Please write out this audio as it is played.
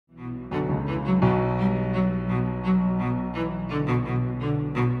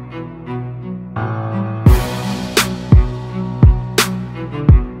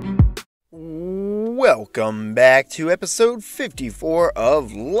Welcome back to episode 54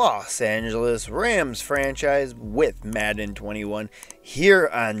 of Los Angeles Rams franchise with Madden 21 here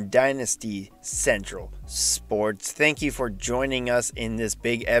on Dynasty Central Sports. Thank you for joining us in this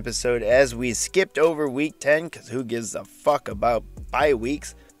big episode as we skipped over week 10 because who gives a fuck about bye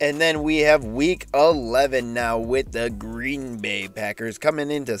weeks. And then we have week 11 now with the Green Bay Packers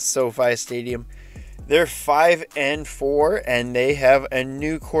coming into SoFi Stadium. They're 5-4 and they have a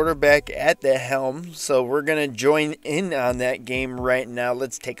new quarterback at the helm. So we're going to join in on that game right now.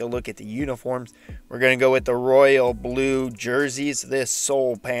 Let's take a look at the uniforms. We're going to go with the royal blue jerseys, the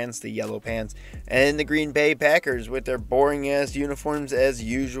soul pants, the yellow pants, and the Green Bay Packers with their boring ass uniforms as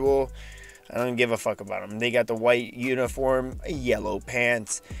usual. I don't give a fuck about them. They got the white uniform, yellow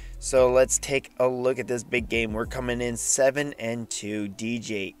pants. So let's take a look at this big game. We're coming in 7-2.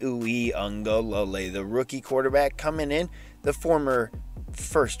 DJ Uiagalelei, the rookie quarterback, coming in. The former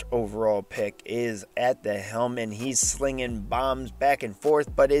first overall pick is at the helm, and he's slinging bombs back and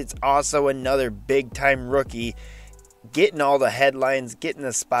forth. But it's also another big-time rookie getting all the headlines, getting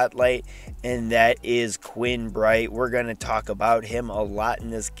the spotlight, and that is Quinn Bright. We're going to talk about him a lot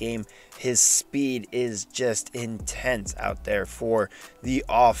in this game. His speed is just intense out there for the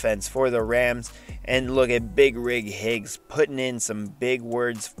offense, for the Rams. And look at Big Rig Higgs putting in some big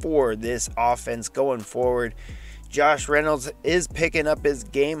words for this offense going forward. Josh Reynolds is picking up his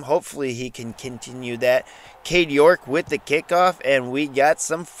game. Hopefully he can continue that. Cade York with the kickoff, and we got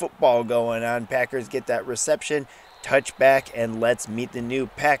some football going on. Packers get that reception. Touchback, and let's meet the new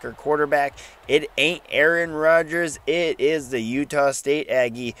Packer quarterback. It ain't Aaron Rodgers, it is the Utah State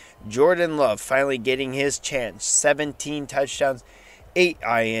Aggie, Jordan Love, finally getting his chance. 17 touchdowns, 8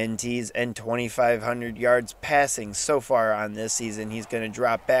 INTs, and 2,500 yards passing so far on this season. He's going to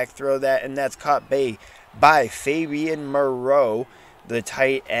drop back, throw that, and that's caught by Fabian Moreau, the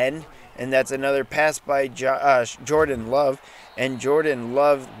tight end. And that's another pass by Jordan Love. And Jordan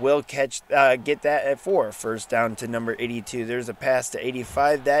Love will get that at 4. First down to number 82. There's a pass to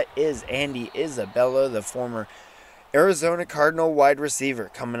 85. That is Andy Isabella, the former Arizona Cardinal wide receiver,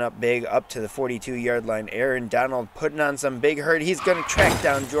 coming up big up to the 42-yard line. Aaron Donald putting on some big hurt. He's going to track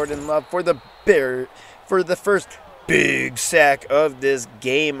down Jordan Love for the first big sack of this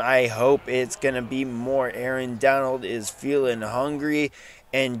game. I hope it's going to be more. Aaron Donald is feeling hungry,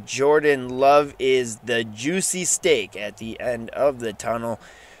 and Jordan Love is the juicy steak at the end of the tunnel.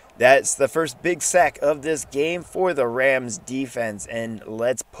 That's the first big sack of this game for the Rams defense, and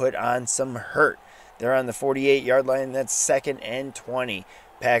let's put on some hurt. They're on the 48-yard line. That's 2nd and 20.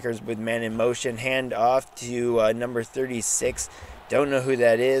 Packers with man in motion. Hand off to number 36. Don't know who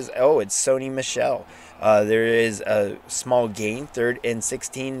that is. Oh, it's Sony Michel. There is a small gain. 3rd and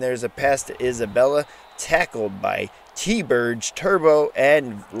 16. There's a pass to Isabella. Tackled by T-Burge, Turbo,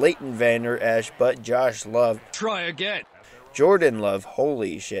 and Leighton Vander Esch, but Josh Love. Try again. Jordan Love,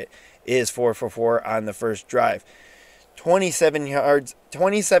 holy shit, is 4 for 4 on the first drive.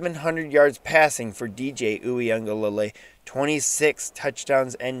 2,700 yards passing for DJ Uiagalelei. 26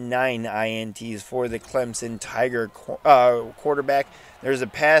 touchdowns and 9 INTs for the Clemson Tiger quarterback. There's a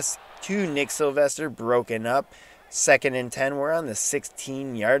pass to Nick Sylvester, broken up. 2nd and 10. We're on the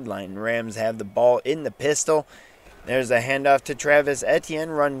 16-yard line. Rams have the ball in the pistol. There's a handoff to Travis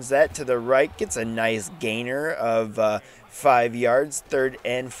Etienne. Runs that to the right. Gets a nice gainer of 5 yards. 3rd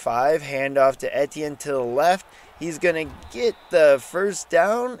and 5. Handoff to Etienne to the left. He's going to get the first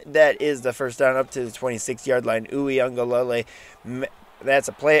down. That is the first down up to the 26-yard line. Uiagalelei. That's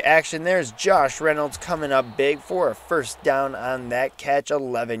a play action. There's Josh Reynolds coming up big for a first down on that catch.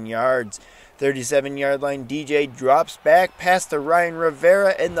 11 yards. 37-yard line. DJ drops back past to Ryan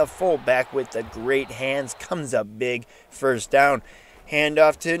Rivera, and the fullback with the great hands comes up big. First down.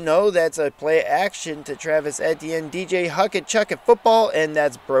 Handoff to that's a play action to Travis Etienne. DJ Huck it, chuck it football, and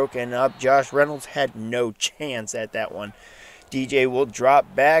that's broken up. Josh Reynolds had no chance at that one. DJ will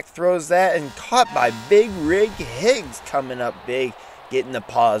drop back, throws that, and caught by Big Rig Higgs coming up big, getting the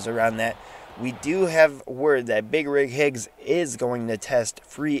pause around that. We do have word that Big Rig Higgs is going to test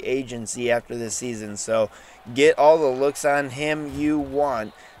free agency after this season, so get all the looks on him you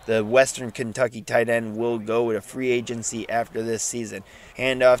want. The Western Kentucky tight end will go to free agency after this season.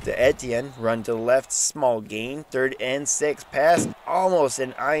 Handoff to Etienne, run to the left, small gain, 3rd and 6, pass, almost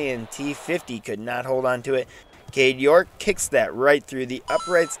an INT, 50 could not hold on to it. Cade York kicks that right through the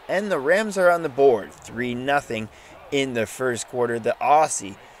uprights, and the Rams are on the board, 3-0 in the first quarter. The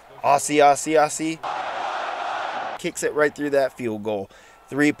Aussie kicks it right through that field goal.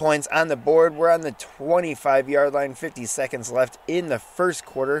 3 points on the board. We're on the 25-yard line. 50 seconds left in the first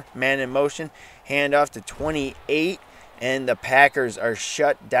quarter. Man in motion. Handoff to 28. And the Packers are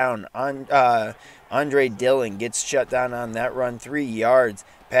shut down on Andre Dillon gets shut down on that run, 3 yards.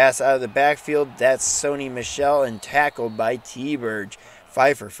 Pass out of the backfield, that's Sony Michel, and tackled by T-Burge.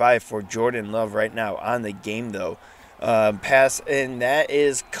 5 for 5 for Jordan Love right now on the game, though. Pass, and that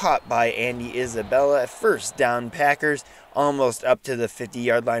is caught by Andy Isabella. First down, Packers, almost up to the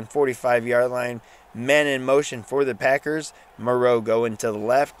 50-yard line, 45-yard line. Man in motion for the Packers. Moreau going to the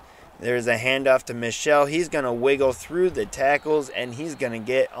left. There's a handoff to Michel. He's going to wiggle through the tackles, and he's going to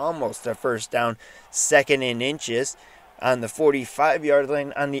get almost a first down, 2nd and inches on the 45-yard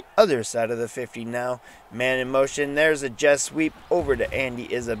line on the other side of the 50 now. Man in motion. There's a jet sweep over to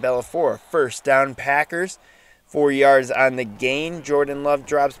Andy Isabella for a first down, Packers. 4 yards on the gain. Jordan Love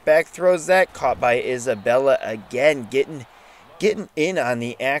drops back, throws that, caught by Isabella again, getting in on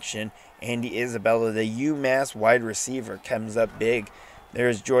the action. Andy Isabella, the UMass wide receiver, comes up big.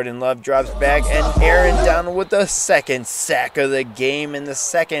 There's Jordan Love, drops back, and Aaron Donald with the 2nd sack of the game in the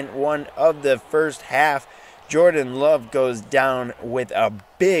 2nd one of the first half. Jordan Love goes down with a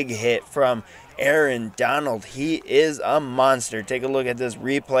big hit from Aaron Donald. He is a monster. Take a look at this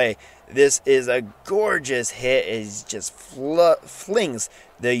replay. This is a gorgeous hit. It just flings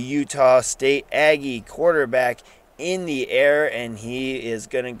the Utah State Aggie quarterback in the air, and he is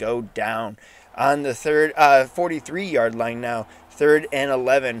going to go down on the 43-yard line now. 3rd and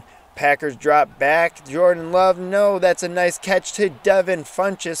 11. Packers drop back. Jordan Love, no, that's a nice catch to Devin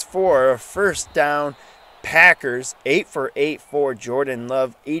Funchess for a first down. Packers 8 for 8 for Jordan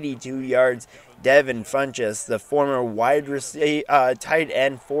Love, 82 yards. Devin Funchess, the former tight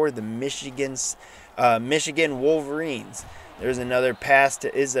end for the Michigan Wolverines. There's another pass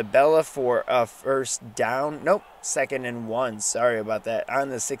to Isabella for a first down. Nope, 2nd and 1. Sorry about that. On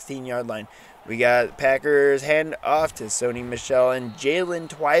the 16-yard line. We got Packers hand off to Sony Michel, and Jalen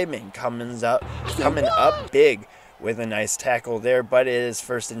Twyman coming up big with a nice tackle there, but it is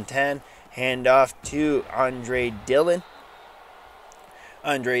 1st and 10. Hand off to Andre Dillon.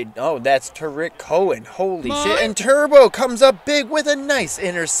 That's Tariq Cohen. Holy shit. And Turbo comes up big with a nice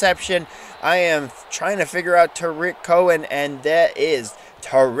interception. I am trying to figure out Tariq Cohen, and that is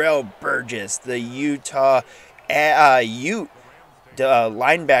Terrell Burgess, the Utah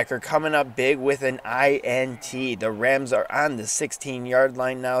linebacker, coming up big with an INT. The Rams are on the 16-yard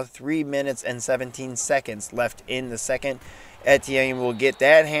line now. 3 minutes and 17 seconds left in the second. Etienne will get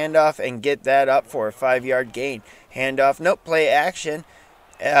that handoff and get that up for a 5-yard gain. Handoff, nope, play action.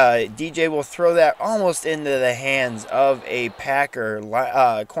 DJ will throw that almost into the hands of a Packer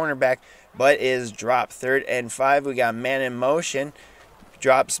cornerback, but is dropped. 3rd and 5. We got man in motion.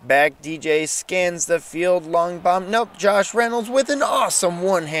 Drops back. DJ scans the field. Long bomb. Nope. Josh Reynolds with an awesome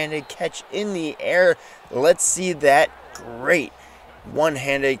one-handed catch in the air. Let's see that great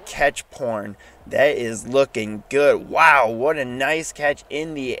one-handed catch porn. That is looking good. Wow, what a nice catch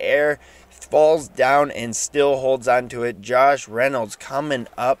in the air. Falls down and still holds on to it. Josh Reynolds coming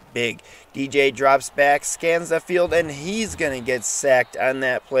up big. DJ drops back, scans the field, and he's going to get sacked on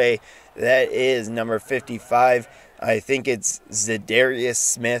that play. That is number 55. I think it's Zadarius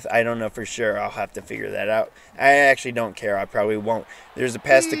Smith. I don't know for sure. I'll have to figure that out. I actually don't care. I probably won't. There's a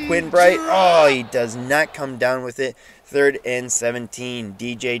pass to Quinn Bright. Oh, he does not come down with it. 3rd and 17.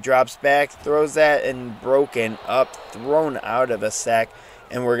 DJ drops back, throws that, and broken up, thrown out of a sack.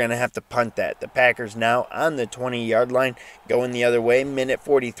 And we're going to have to punt that. The Packers now on the 20-yard line, going the other way. Minute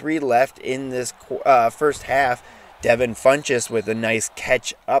 43 left in this first half. Devin Funchess with a nice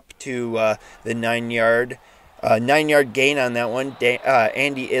catch up to the 9-yard gain on that one.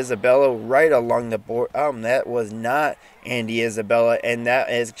 Andy Isabella right along the board. That was not Andy Isabella, and that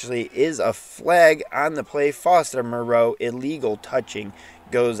actually is a flag on the play. Foster Moreau, illegal touching,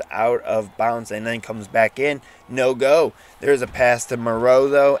 goes out of bounds and then comes back in. No go. There's a pass to Moreau,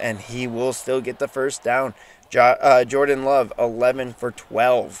 though, and he will still get the first down. Jordan Love, 11 for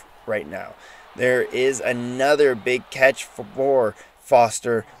 12 right now. There is another big catch for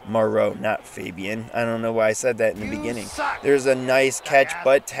Foster Moreau, not Fabian. I don't know why I said that in the beginning. There's a nice catch,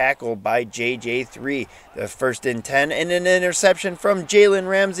 but tackled by JJ3. The 1st and 10, and an interception from Jalen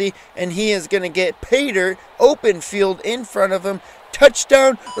Ramsey, and he is going to get Pater open field in front of him.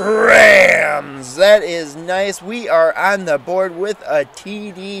 Touchdown, Rams! That is nice. We are on the board with a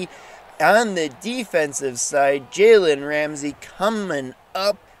TD on the defensive side. Jalen Ramsey coming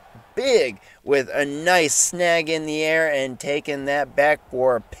up big with a nice snag in the air and taking that back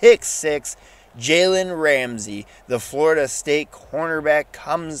for a pick 6. Jalen Ramsey, the Florida State cornerback,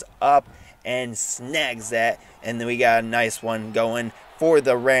 comes up and snags that. And then we got a nice one going for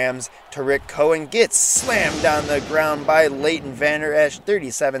the Rams. Tariq Cohen gets slammed on the ground by Leighton Vander Esch.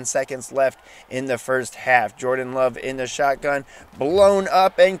 37 seconds left in the first half. Jordan Love in the shotgun, blown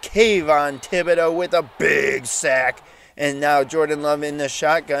up, and Kayvon Thibodeau with a big sack. And now Jordan Love in the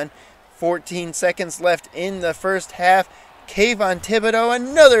shotgun. 14 seconds left in the first half. Kayvon Thibodeau,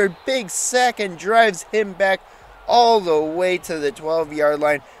 another big sack, and drives him back all the way to the 12-yard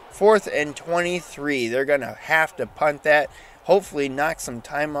line. 4th and 23. They're going to have to punt that. Hopefully knock some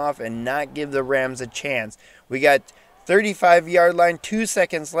time off and not give the Rams a chance. We got 35-yard line, 2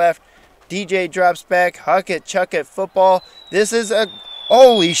 seconds left. DJ drops back, huck it, chuck it, football. This is a,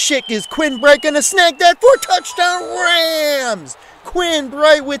 holy shit, is Quinn Bright going to snag that for touchdown Rams? Quinn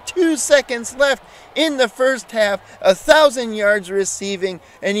Bright with 2 seconds left in the first half, 1,000 yards receiving,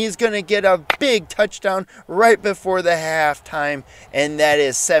 and he's going to get a big touchdown right before the halftime, and that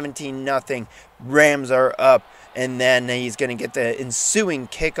is 17-0. Rams are up. And then he's going to get the ensuing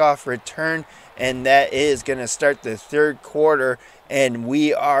kickoff return, and that is going to start the third quarter. And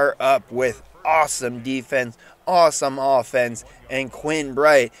we are up with awesome defense, awesome offense, and Quinn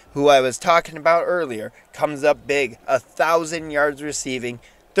Bright, who I was talking about earlier, comes up big. 1,000 yards receiving,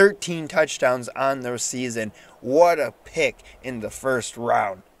 13 touchdowns on the season. What a pick in the first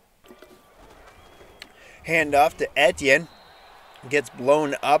round. Handoff to Etienne. Gets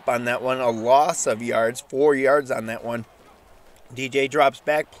blown up on that one. A loss of yards. 4 yards on that one. DJ drops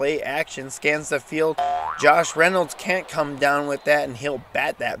back. Play action. Scans the field. Josh Reynolds can't come down with that, and he'll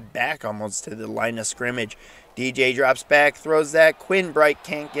bat that back almost to the line of scrimmage. DJ drops back. Throws that. Quinn Bright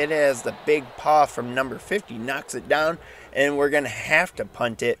can't get it as the big paw from number 50 knocks it down, and we're going to have to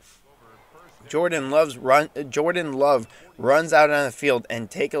punt it. Jordan Love runs out on the field, and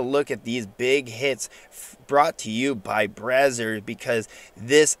take a look at these big hits brought to you by Brazzers, because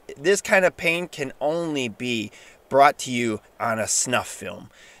this kind of pain can only be brought to you on a snuff film.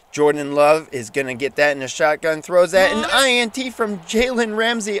 Jordan Love is going to get that in a shotgun, throws that, an INT from Jalen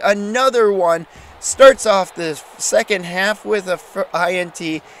Ramsey, another one. Starts off the second half with a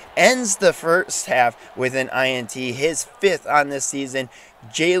INT, ends the first half with an INT, his 5th on the season.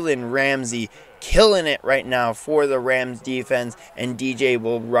 Jalen Ramsey killing it right now for the Rams defense, and DJ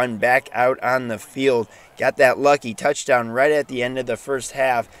will run back out on the field. Got that lucky touchdown right at the end of the first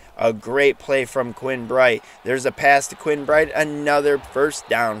half. A great play from Quinn Bright. There's a pass to Quinn Bright, another first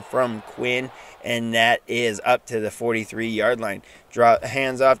down from Quinn, and that is up to the 43-yard line.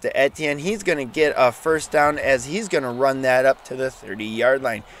 Hands off to Etienne. He's going to get a first down as he's going to run that up to the 30-yard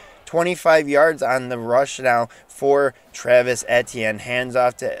line. 25 yards on the rush now for Travis Etienne. Hands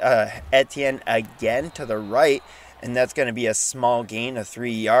off to Etienne again to the right, and that's going to be a small gain of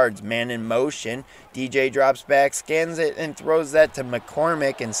 3 yards. Man in motion. DJ drops back, scans it, and throws that to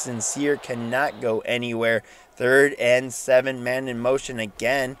McCormick, and Sincere cannot go anywhere. 3rd and 7, man in motion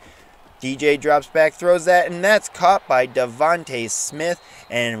again. DJ drops back, throws that, and that's caught by Devontae Smith,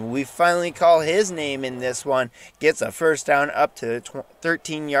 and we finally call his name in this one. Gets a first down up to the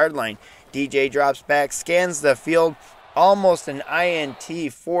 13-yard line. DJ drops back, scans the field, almost an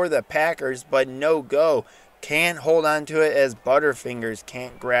INT for the Packers, but no go. Can't hold on to it as Butterfingers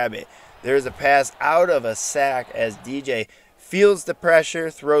can't grab it. There's a pass out of a sack as DJ feels the pressure,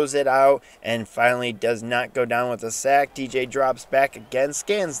 throws it out, and finally does not go down with a sack. DJ drops back again,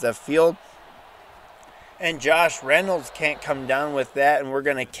 scans the field, and Josh Reynolds can't come down with that, and we're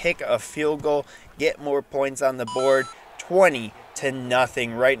going to kick a field goal, get more points on the board.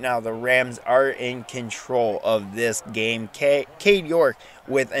 20-0 right now. The Rams are in control of this game. Cade York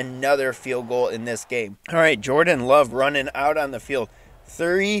with another field goal in this game. All right, Jordan Love running out on the field.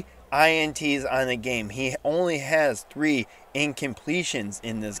 3 INTs on the game. He only has 3 incompletions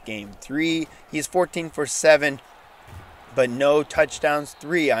in this game. He's 14 for 7, but no touchdowns,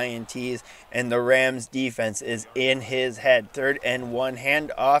 3 INTs, and the Rams defense is in his head. 3rd and 1,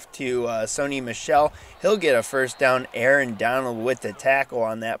 hand off to Sony Michel. He'll get a first down. Aaron Donald with the tackle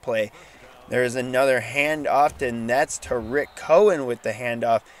on that play. There's another hand off, and that's to Rick Cohen with the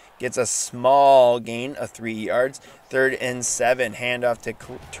handoff. Gets a small gain of 3 yards. 3rd and 7, handoff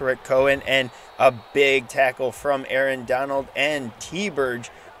to Rick Cohen, and a big tackle from Aaron Donald and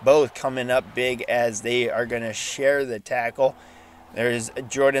T-Burge, both coming up big as they are going to share the tackle. There's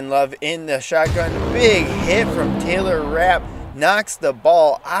Jordan Love in the shotgun. Big hit from Taylor Rapp. Knocks the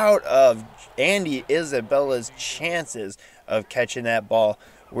ball out of Andy Isabella's chances of catching that ball.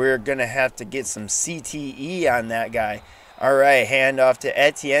 We're going to have to get some CTE on that guy. All right, handoff to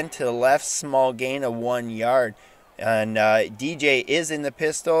Etienne to the left. Small gain of 1 yard. And DJ is in the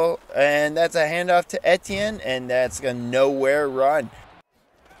pistol. And that's a handoff to Etienne. And that's a nowhere run.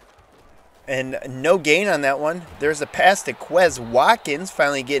 And no gain on that one. There's a pass to Quez Watkins,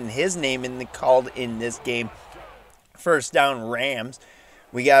 finally getting his name called in this game. First down, Rams.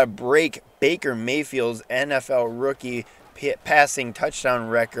 We got to break Baker Mayfield's NFL rookie passing touchdown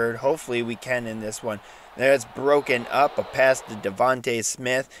record. Hopefully we can in this one. That's broken up. A pass to Devontae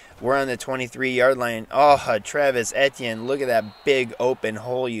Smith. We're on the 23-yard line. Oh, Travis Etienne, look at that big open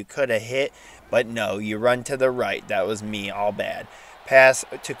hole you could have hit. But no, you run to the right. That was me, all bad. Pass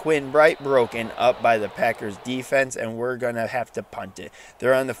to Quinn Bright, broken up by the Packers defense, and we're going to have to punt it.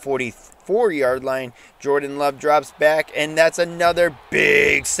 They're on the 44-yard line. Jordan Love drops back, and that's another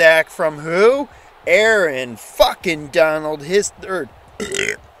big sack from who? Aaron fucking Donald, his third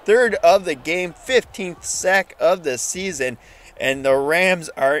of the game, 15th sack of the season, and the Rams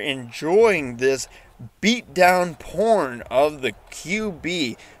are enjoying this beatdown porn of the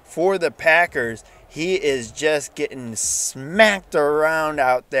QB for the Packers. He is just getting smacked around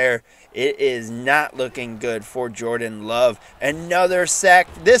out there. It is not looking good for Jordan Love. Another sack,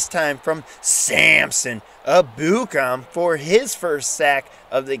 this time from Samson Ebukam for his first sack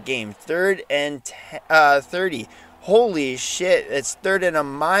of the game. 3rd and 30. Holy shit, it's 3rd and a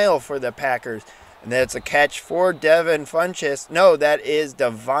mile for the Packers. And that's a catch for Devin Funchess. No, that is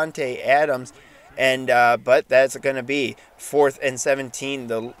Devontae Adams. And but that's going to be 4th and 17.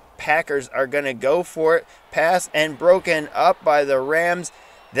 The Packers are going to go for it. Pass and broken up by the Rams.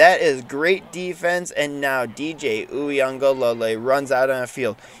 That is great defense. And now DJ Uiagalelei runs out on the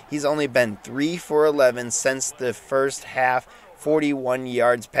field. He's only been 3 for 11 since the first half. 41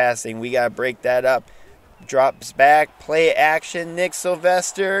 yards passing. We got to break that up. Drops back. Play action. Nick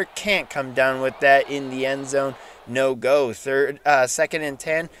Sylvester can't come down with that in the end zone. No go. 2nd and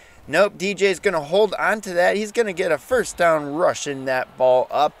 10. Nope. DJ's going to hold on to that. He's going to get a first down rushing that ball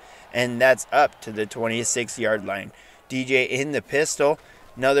up. And that's up to the 26-yard line. DJ in the pistol.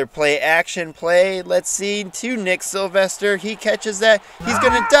 Another play action play. Let's see. To Nick Sylvester. He catches that. He's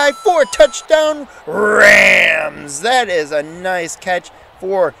going to dive for a touchdown. Rams. That is a nice catch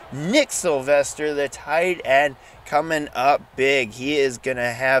for Nick Sylvester, the tight end, coming up big. He is going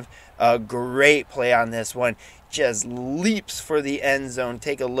to have a great play on this one. Just leaps for the end zone.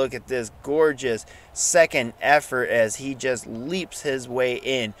 Take a look at this gorgeous second effort as he just leaps his way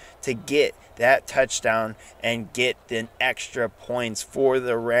in to get that touchdown and get the extra points for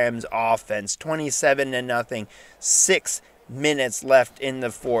the Rams offense. 27-0. 6 minutes left in the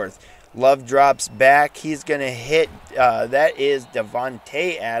 4th. Love drops back. He's going to hit. That is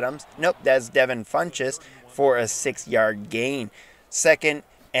Devontae Adams. Nope, that's Devin Funchess for a 6-yard gain. 2nd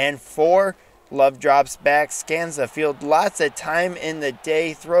and 4. Love drops back, scans the field. Lots of time in the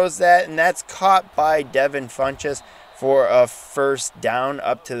day. Throws that, and that's caught by Devin Funchess for a first down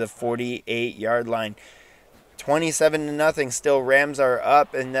up to the 48-yard line. 27-0. Still Rams are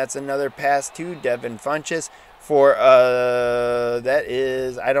up, and that's another pass to Devin Funchess for, that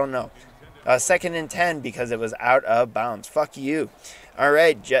is, I don't know. 2nd and 10 because it was out of bounds. Fuck you. All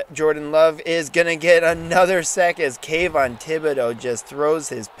right, Jordan Love is going to get another sack as Kayvon Thibodeau just throws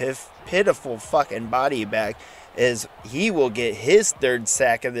his pitiful fucking body back as he will get his 3rd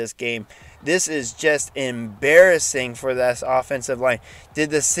sack of this game. This is just embarrassing for this offensive line. Did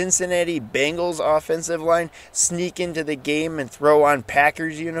the Cincinnati Bengals offensive line sneak into the game and throw on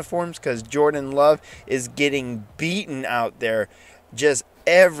Packers uniforms? Because Jordan Love is getting beaten out there. Just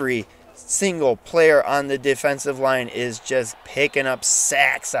every single player on the defensive line is just picking up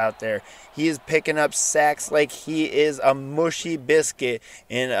sacks out there. He is picking up sacks like he is a mushy biscuit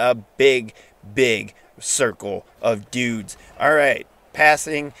in a big, big circle of dudes. All right,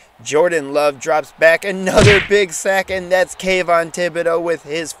 passing. Jordan Love drops back. Another big sack, and that's Kayvon Thibodeau with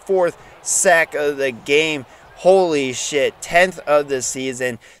his 4th sack of the game. Holy shit, 10th of the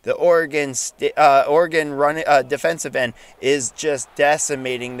season. The Oregon defensive end is just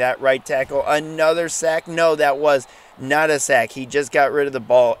decimating that right tackle. Another sack. No, that was not a sack. He just got rid of the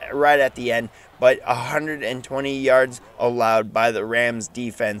ball right at the end. But 120 yards allowed by the Rams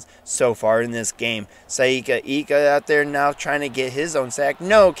defense so far in this game. Saika Ika out there now trying to get his own sack.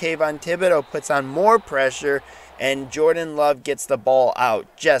 No, Kayvon Thibodeau puts on more pressure. And Jordan Love gets the ball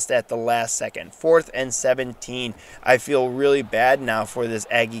out just at the last second. 4th and 17. I feel really bad now for this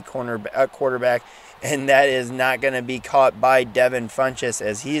Aggie quarterback. And that is not going to be caught by Devin Funchess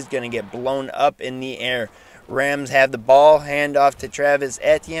as he's going to get blown up in the air. Rams have the ball. Handoff to Travis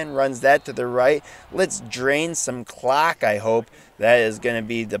Etienne. Runs that to the right. Let's drain some clock, I hope. That is going to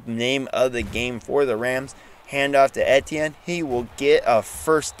be the name of the game for the Rams. Handoff to Etienne. He will get a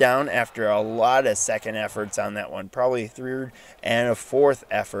first down after a lot of second efforts on that one. Probably a third and a fourth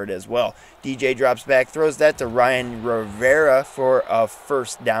effort as well. DJ drops back, throws that to Ryan Rivera for a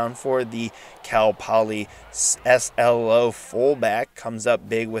first down for the Cal Poly SLO fullback. Comes up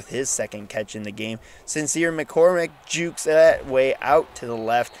big with his second catch in the game. Sincere McCormick jukes that way out to the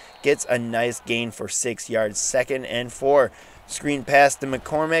left. Gets a nice gain for 6 yards. 2nd and 4. Screen pass to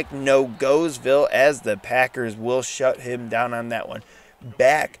McCormick. No goesville as the Packers will shut him down on that one.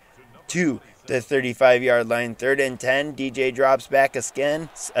 Back to the 35-yard line. 3rd and 10. DJ drops back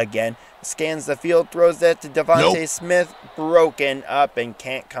again. Scans the field. Throws that to Devontae Smith. Broken up and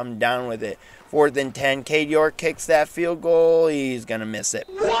can't come down with it. 4th and 10. Cade York kicks that field goal. He's going to miss it.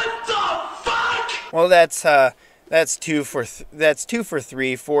 What the fuck? Well, that's 2 for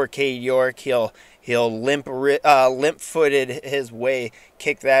 3 for Cade York. He'll limp-footed his way,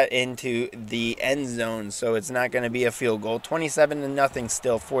 kick that into the end zone, so it's not going to be a field goal. 27-0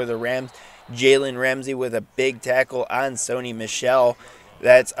 still for the Rams. Jalen Ramsey with a big tackle on Sony Michel.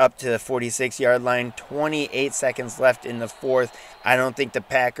 That's up to the 46-yard line. 28 seconds left in the fourth. I don't think the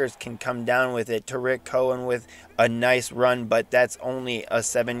Packers can come down with it. Tariq Cohen with a nice run, but that's only a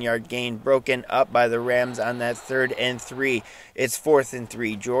 7-yard gain. Broken up by the Rams on that 3rd and 3. It's 4th and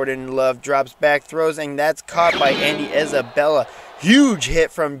 3. Jordan Love drops back, throws, and that's caught by Andy Isabella. Huge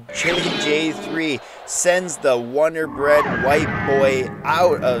hit from JJ3. Sends the Wonder Bread white boy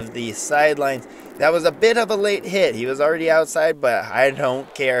out of the sidelines. That was a bit of a late hit. He was already outside, but I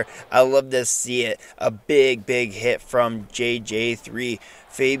don't care. I love to see it. A big hit from JJ3.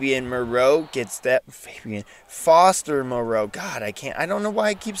 Fabian Moreau gets that. Foster Moreau. God, I don't know why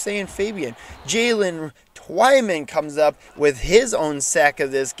I keep saying Fabian. Jalen Twyman comes up with his own sack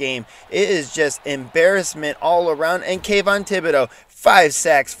of this game. It is just embarrassment all around. And Kayvon Thibodeau, 5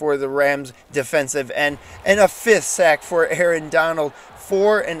 sacks for the Rams defensive end, and a 5th sack for Aaron Donald.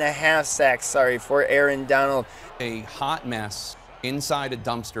 4.5 sacks, for Aaron Donald. A hot mess inside a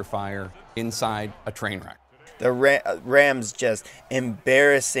dumpster fire, inside a train wreck. The Rams just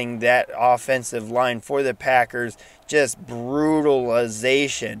embarrassing that offensive line for the Packers. Just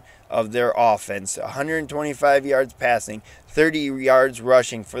brutalization of their offense. 125 yards passing, 30 yards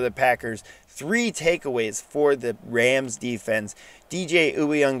rushing for the Packers. 3 takeaways for the Rams defense. DJ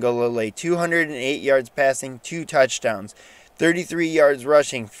Uiagalelei, 208 yards passing, 2 touchdowns. 33 yards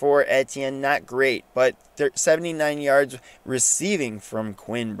rushing for Etienne, not great, but 79 yards receiving from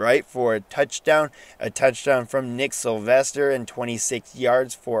Quinn Bright for a touchdown from Nick Sylvester, and 26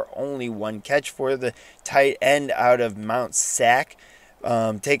 yards for only 1 catch for the tight end out of Mount Sac.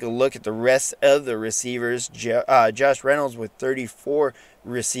 Take a look at the rest of the receivers. Josh Reynolds with 34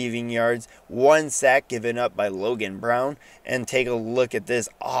 receiving yards, 1 sack given up by Logan Brown. And take a look at this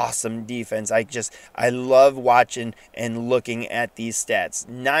awesome defense. I love watching and looking at these stats.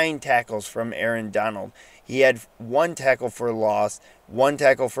 9 tackles from Aaron Donald. He had 1 tackle for loss, 1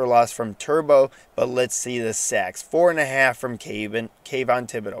 tackle for loss from Turbo, but let's see the sacks. 4.5 from Kayvon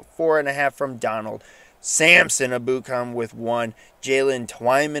Thibodeau, 4.5 from Donald. Samson Ebukam with 1, Jalen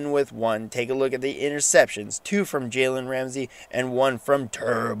Twyman with 1. Take a look at the interceptions. 2 from Jalen Ramsey and 1 from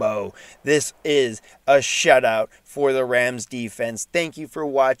Turbo. This is a shutout for the Rams defense. Thank you for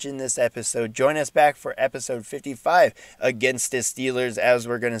watching this episode. Join us back for episode 55 against the Steelers, as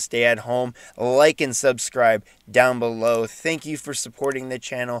we're going to stay at home. Like and subscribe down below. Thank you for supporting the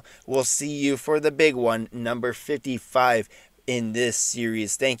channel. We'll see you for the big one, number 55 in this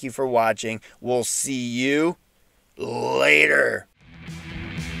series. Thank you for watching. We'll see you later.